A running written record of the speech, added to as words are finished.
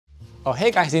Oh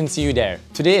hey guys, didn't see you there.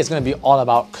 Today is going to be all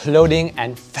about clothing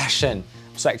and fashion.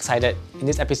 So excited. In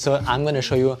this episode, I'm going to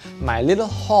show you my little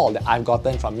haul that I've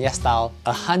gotten from yesstyle,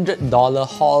 a $100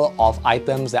 haul of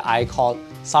items that I call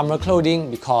summer clothing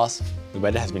because the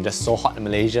weather has been just so hot in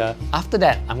Malaysia. After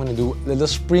that, I'm going to do a little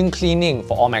spring cleaning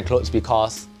for all my clothes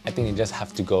because I think they just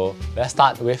have to go. Let's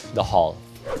start with the haul.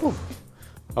 Whew.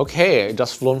 Okay, it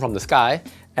just flown from the sky.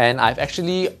 And I've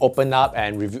actually opened up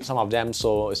and reviewed some of them,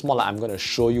 so it's more like I'm going to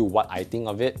show you what I think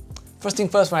of it. First thing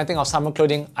first, when I think of summer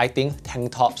clothing, I think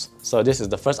tank tops. So this is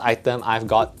the first item I've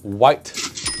got. White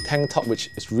tank top, which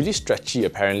is really stretchy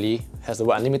apparently. Has the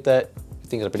word unlimited. I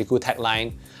think it's a pretty cool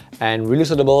tagline. And really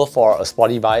suitable for a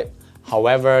sporty vibe.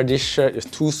 However, this shirt is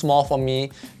too small for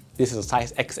me. This is a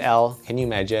size XL. Can you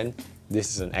imagine?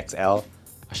 This is an XL.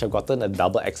 I should have gotten a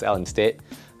double XL instead.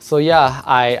 So yeah,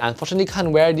 I unfortunately can't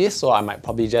wear this, so I might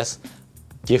probably just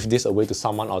give this away to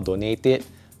someone or donate it.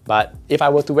 But if I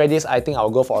were to wear this, I think I'll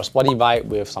go for a sporty vibe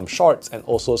with some shorts and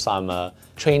also some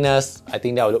trainers. I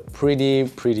think that would look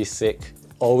pretty sick.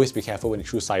 Always be careful when you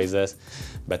choose sizes.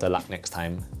 Better luck next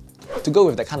time. To go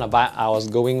with that kind of vibe, I was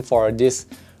going for this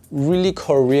really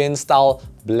Korean style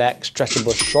black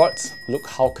stretchable shorts. Look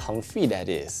how comfy that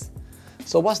is.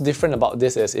 So what's different about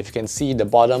this is, if you can see the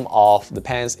bottom of the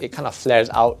pants, it kind of flares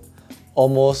out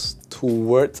almost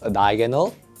towards a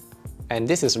diagonal. And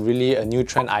this is really a new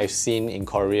trend I've seen in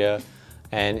Korea.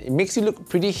 And it makes you look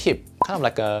pretty hip, kind of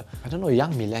like a, I don't know,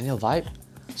 young millennial vibe.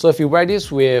 So if you wear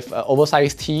this with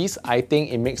oversized tees, I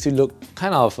think it makes you look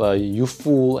kind of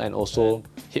youthful and also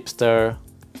hipster,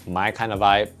 my kind of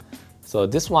vibe. So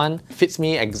this one fits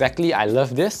me exactly. I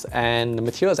love this, and the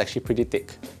material is actually pretty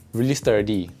thick, really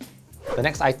sturdy. The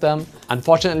next item,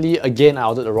 unfortunately, again, I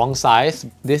ordered the wrong size.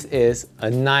 This is a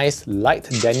nice light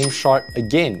denim short,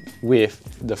 again, with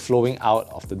the flowing out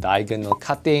of the diagonal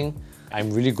cutting. I'm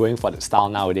really going for that style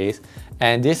nowadays.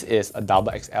 And this is a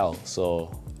double XL,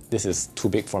 so this is too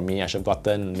big for me. I should have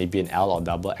gotten maybe an L or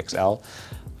double XL.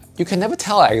 You can never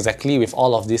tell exactly with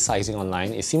all of this sizing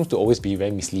online. It seems to always be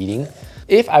very misleading.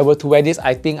 If I were to wear this,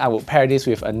 I think I would pair this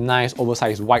with a nice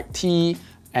oversized white tee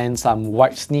and some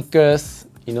white sneakers.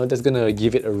 You know, that's gonna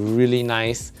give it a really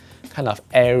nice, kind of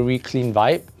airy, clean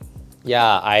vibe.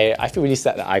 Yeah, I feel really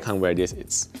sad that I can't wear this.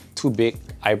 It's too big.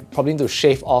 I probably need to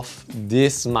shave off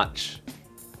this much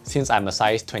since I'm a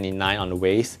size 29 on the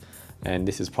waist, and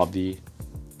this is probably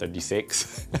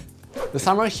 36. The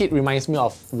summer heat reminds me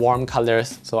of warm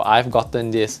colors, so I've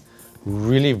gotten this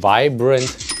really vibrant,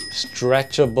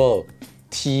 stretchable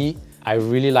tee. I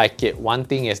really like it. One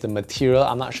thing is the material.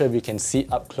 I'm not sure if you can see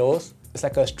up close. It's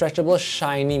like a stretchable,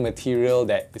 shiny material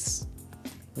that is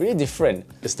really different.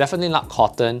 It's definitely not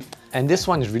cotton. And this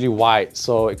one is really wide,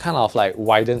 so it kind of like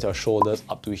widens your shoulders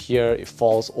up to here. It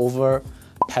falls over.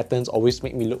 Patterns always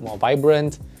make me look more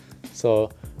vibrant. So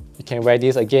you can wear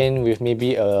this again with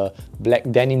maybe a black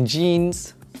denim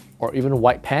jeans or even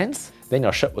white pants. Then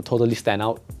your shirt will totally stand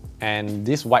out. And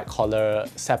this white collar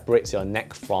separates your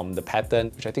neck from the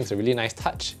pattern, which I think is a really nice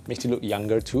touch. Makes you look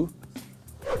younger too.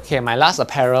 Okay, my last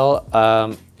apparel,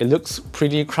 it looks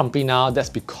pretty crumpy now. That's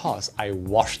because I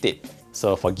washed it,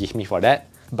 so forgive me for that.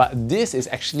 But this is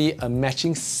actually a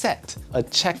matching set, a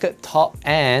checkered top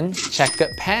and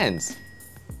checkered pants.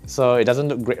 So it doesn't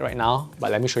look great right now,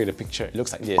 but let me show you the picture. It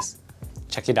looks like this.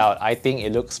 Check it out. I think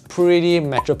it looks pretty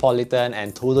metropolitan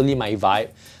and totally my vibe.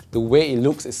 The way it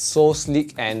looks is so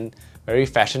sleek and very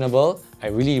fashionable. I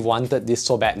really wanted this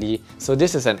so badly. So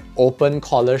this is an open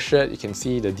collar shirt. You can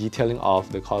see the detailing of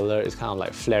the collar is kind of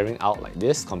like flaring out like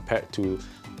this compared to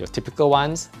your typical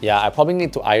ones. Yeah, I probably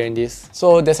need to iron this.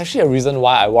 So there's actually a reason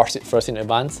why I washed it first in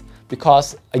advance,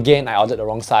 because again, I ordered the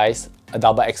wrong size, a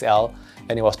double XL,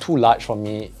 and it was too large for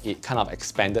me. It kind of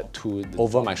expanded to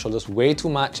over my shoulders way too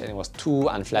much and it was too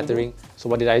unflattering. So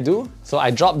what did I do? So I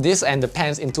dropped this and the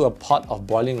pants into a pot of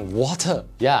boiling water.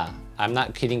 Yeah, I'm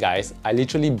not kidding guys. I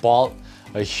literally boiled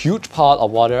a huge pot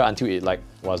of water until it like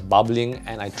was bubbling,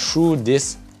 and I threw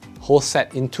this whole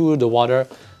set into the water,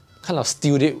 kind of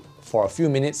stewed it for a few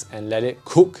minutes and let it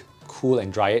cook, cool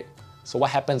and dry it. So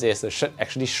what happens is the shirt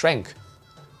actually shrank.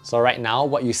 So right now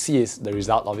what you see is the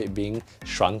result of it being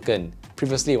shrunken.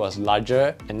 Previously it was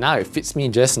larger and now it fits me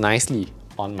just nicely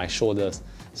on my shoulders.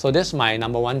 So that's my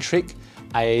number one trick.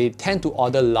 I tend to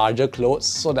order larger clothes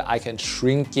so that I can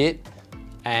shrink it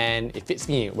and it fits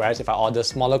me. Whereas if I order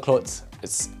smaller clothes,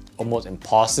 it's almost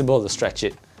impossible to stretch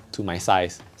it to my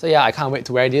size. So yeah, I can't wait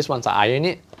to wear this once I iron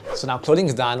it. So now clothing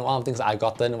is done. One of the things that I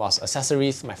gotten was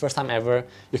accessories, my first time ever.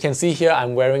 You can see here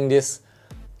I'm wearing this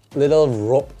little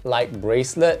rope-like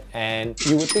bracelet, and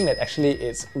you would think that actually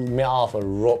it's made out of a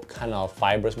rope kind of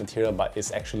fibrous material, but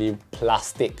it's actually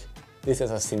plastic. This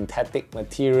is a synthetic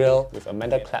material with a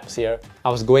metal clasp here. I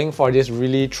was going for this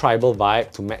really tribal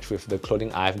vibe to match with the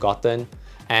clothing I've gotten,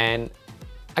 and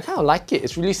I kind of like it.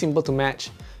 It's really simple to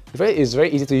match. It's very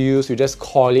easy to use. You just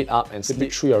coil it up and slip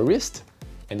it through your wrist,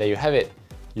 and there you have it.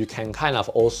 You can kind of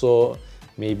also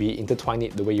maybe intertwine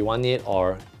it the way you want it,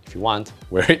 or if you want,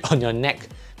 wear it on your neck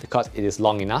because it is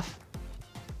long enough.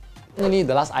 Finally,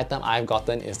 the last item I've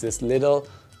gotten is this little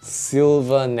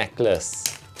silver necklace.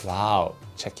 Wow,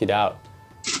 check it out.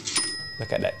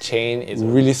 Look at that chain, it's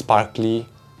really sparkly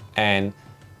and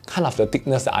kind of the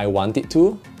thickness that I want it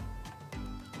to.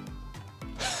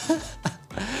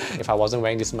 If I wasn't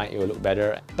wearing this mic, it would look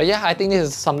better. But yeah, I think this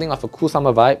is something of a cool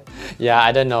summer vibe. Yeah,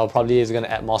 I don't know, probably it's gonna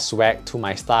add more swag to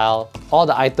my style. All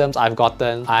the items I've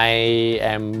gotten, I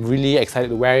am really excited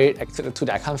to wear it, except the two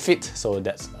that I can't fit, so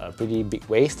that's a pretty big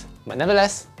waste. But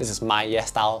nevertheless, this is my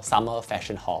YesStyle summer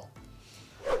fashion haul.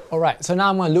 Alright, so now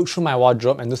I'm gonna look through my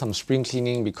wardrobe and do some spring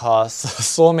cleaning because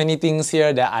so many things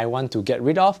here that I want to get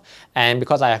rid of, and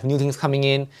because I have new things coming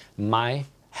in, my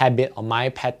habit or my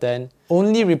pattern,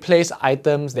 only replace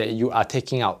items that you are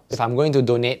taking out. If I'm going to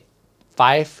donate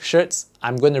 5 shirts,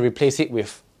 I'm going to replace it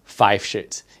with 5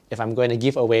 shirts. If I'm going to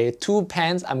give away 2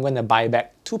 pants, I'm going to buy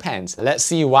back 2 pants. Let's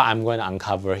see what I'm going to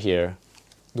uncover here.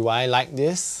 Do I like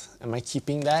this? Am I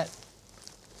keeping that?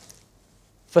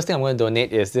 First thing I'm going to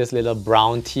donate is this little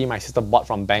brown tee my sister bought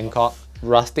from Bangkok.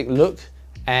 Rustic look,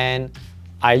 and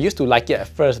I used to like it at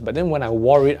first, but then when I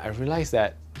wore it, I realized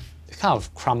that it's kind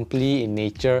of crumply in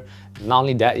nature. Not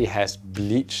only that, it has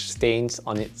bleach stains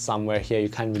on it somewhere here, you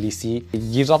can't really see.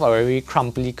 It gives off a very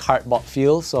crumply cardboard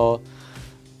feel, so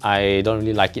I don't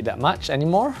really like it that much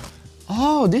anymore.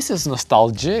 Oh, this is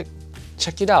nostalgic.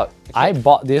 Check it out. I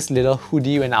bought this little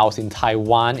hoodie when I was in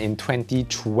Taiwan in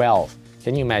 2012.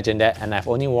 Can you imagine that? And I've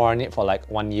only worn it for like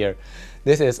 1 year.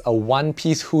 This is a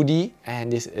one-piece hoodie,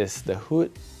 and this is the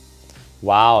hood.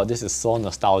 Wow, this is so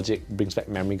nostalgic, brings back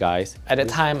memory, guys. At the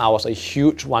time, I was a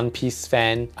huge One Piece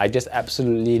fan. I just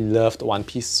absolutely loved One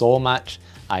Piece so much.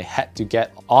 I had to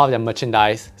get all of their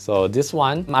merchandise. So this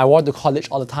one, I wore to college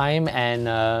all the time, and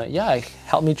yeah, it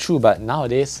helped me through. But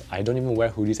nowadays, I don't even wear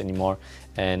hoodies anymore.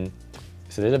 And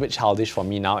it's a little bit childish for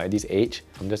me now at this age.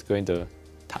 I'm just going to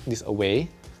tuck this away.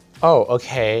 Oh,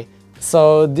 okay.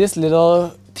 So this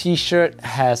little t-shirt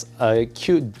has a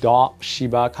cute dog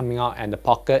Shiba coming out, and the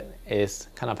pocket is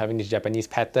kind of having this Japanese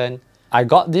pattern. I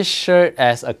got this shirt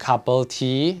as a couple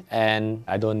tee, and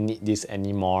I don't need this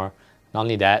anymore. Not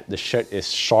only that, the shirt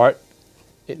is short.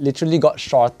 It literally got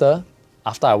shorter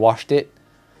after I washed it.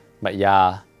 But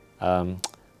yeah, I'm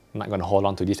not gonna hold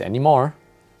on to this anymore.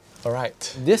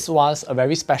 Alright, this was a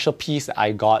very special piece that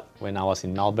I got when I was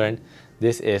in Melbourne.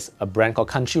 This is a brand called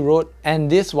Country Road, and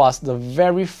this was the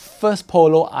very first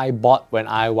polo I bought when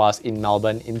I was in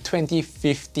Melbourne in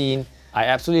 2015. I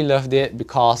absolutely loved it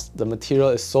because the material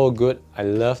is so good. I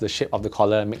love the shape of the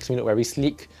collar, it makes me look very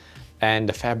sleek, and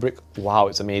the fabric, wow,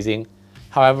 it's amazing.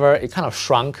 However, it kind of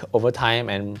shrunk over time,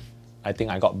 and I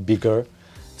think I got bigger,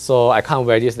 so I can't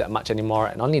wear this that much anymore.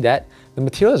 And not only that, the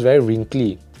material is very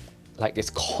wrinkly. Like,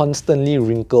 it's constantly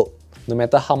wrinkled. No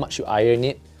matter how much you iron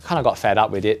it, kind of got fed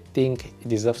up with it. Think it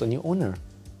deserves a new owner.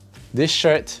 This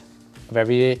shirt, a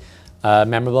very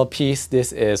memorable piece.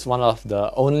 This is one of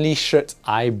the only shirts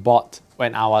I bought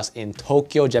when I was in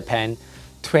Tokyo, Japan,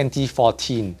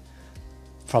 2014.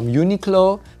 From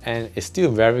Uniqlo, and it's still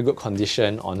very good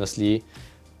condition, honestly.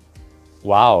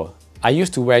 Wow. I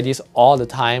used to wear this all the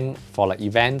time for like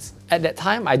events. At that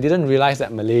time, I didn't realize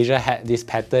that Malaysia had this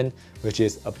pattern, which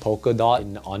is a polka dot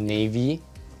on navy,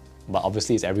 but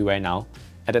obviously it's everywhere now.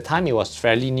 At the time, it was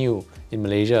fairly new in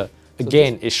Malaysia.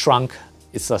 Again, it shrunk.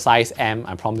 It's a size M.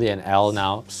 I'm probably an L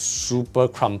now. Super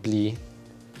crumply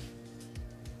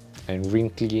and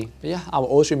wrinkly. But yeah, I will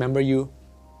always remember you.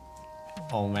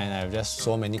 Oh man, I have just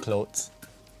so many clothes.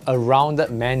 A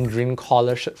rounded mandarin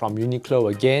collar shirt from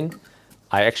Uniqlo again.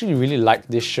 I actually really like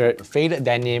this shirt. Faded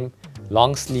denim,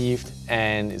 long sleeved,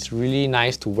 and it's really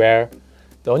nice to wear.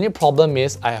 The only problem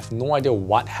is I have no idea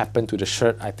what happened to the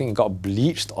shirt. I think it got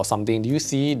bleached or something. Do you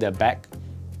see the back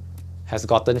has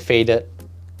gotten faded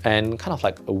and kind of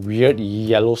like a weird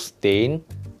yellow stain?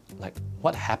 Like,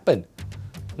 what happened?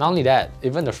 Not only that,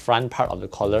 even the front part of the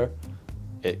collar,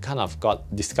 it kind of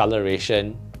got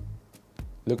discoloration.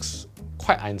 Looks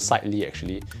quite unsightly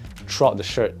actually throughout the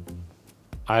shirt.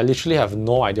 I literally have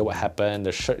no idea what happened.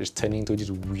 The shirt is turning to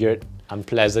this weird,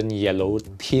 unpleasant yellow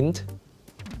tint.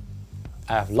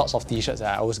 I have lots of t-shirts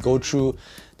that I always go through.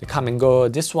 They come and go.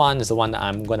 This one is the one that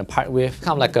I'm going to part with.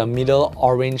 Kind of like a middle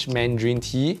orange mandarin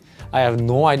tee. I have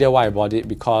no idea why I bought it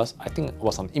because I think it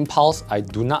was on impulse. I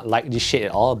do not like this shade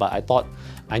at all, but I thought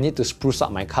I need to spruce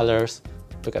up my colors.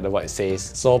 Look at what it says.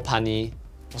 So punny.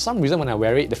 For some reason when I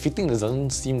wear it, the fitting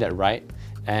doesn't seem that right.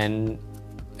 And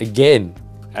again,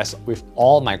 as with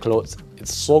all my clothes,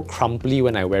 it's so crumply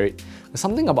when I wear it. There's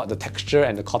something about the texture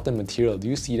and the cotton material. Do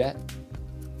you see that?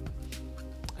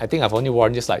 I think I've only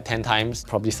worn this like 10 times.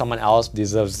 Probably someone else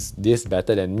deserves this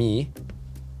better than me.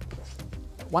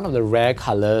 One of the rare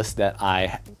colors that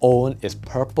I own is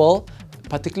purple,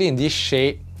 particularly in this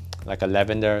shade, like a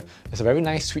lavender. It's a very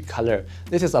nice sweet color.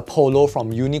 This is a polo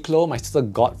from Uniqlo my sister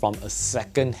got from a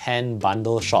second-hand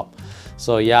bundle shop.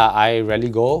 So yeah, I rarely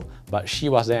go, but she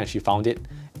was there and she found it.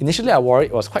 Initially I wore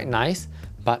it was quite nice,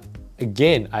 but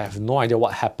again, I have no idea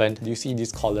what happened. Do you see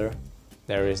this color?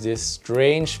 There is this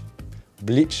strange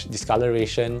bleach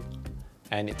discoloration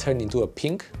and it turned into a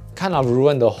pink. Kind of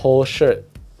ruined the whole shirt.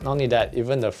 Not only that,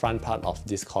 even the front part of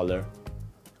this collar.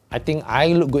 I think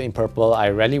I look good in purple. I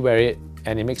rarely wear it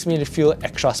and it makes me feel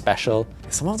extra special.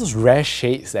 It's some of those rare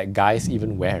shades that guys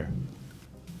even wear.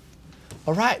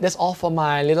 Alright, that's all for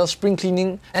my little spring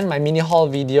cleaning and my mini haul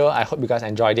video. I hope you guys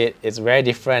enjoyed it. It's very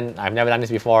different. I've never done this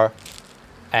before.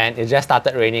 And it just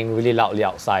started raining really loudly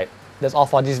outside. That's all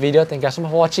for this video. Thank you guys so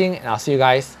much for watching and I'll see you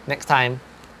guys next time.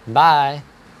 Bye!